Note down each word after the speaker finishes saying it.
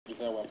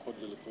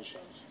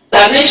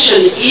The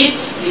nation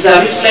is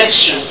a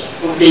reflection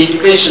of the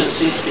education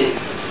system.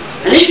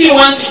 And if you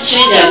want to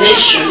change a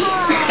nation,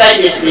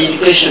 target the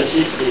education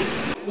system.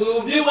 We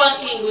will be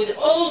working with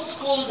all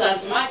schools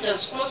as much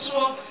as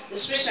possible,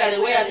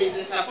 especially where there is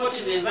a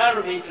supportive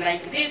environment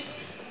like this,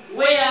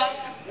 where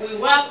we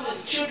work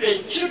with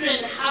children.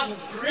 Children have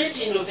great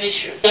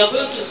innovation. We are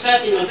going to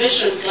start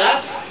innovation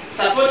clubs,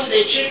 support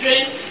the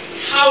children.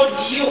 How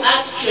do you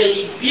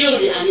actually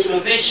build an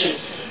innovation?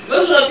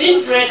 Those who have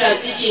been great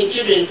at teaching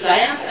children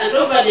science, and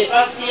over the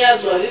past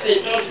years we have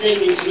even taught them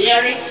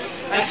engineering,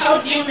 but how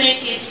do you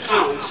make it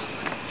count?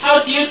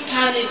 How do you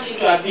turn it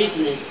into a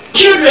business?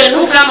 Children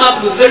who come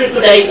up with very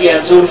good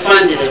ideas will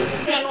fund them.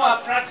 Children who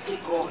are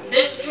practical,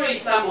 destroy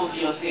some of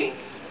your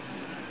things.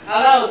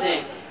 Allow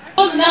them.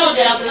 Because now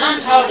they have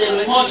learned how the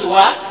remote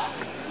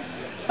works,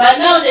 but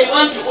now they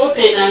want to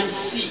open and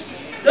see.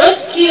 Don't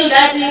kill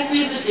that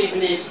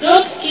inquisitiveness.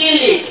 Don't kill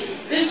it.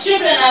 These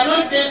children are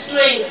not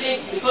destroying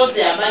things because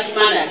they are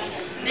bad-mannered.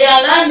 They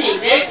are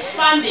learning, they're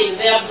expanding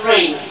their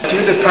brains.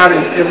 To the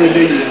parent, every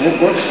day you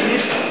go to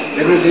sleep,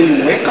 every day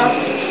you wake up,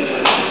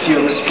 it's your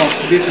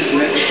responsibility to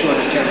make sure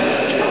the child is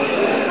secure.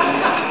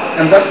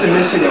 And that's the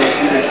message I was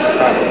given to the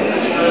parent.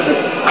 That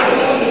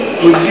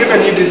we've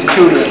given you these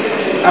children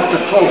after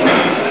 12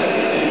 months,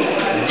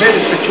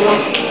 very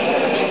secure.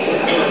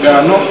 There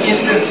are no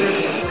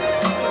instances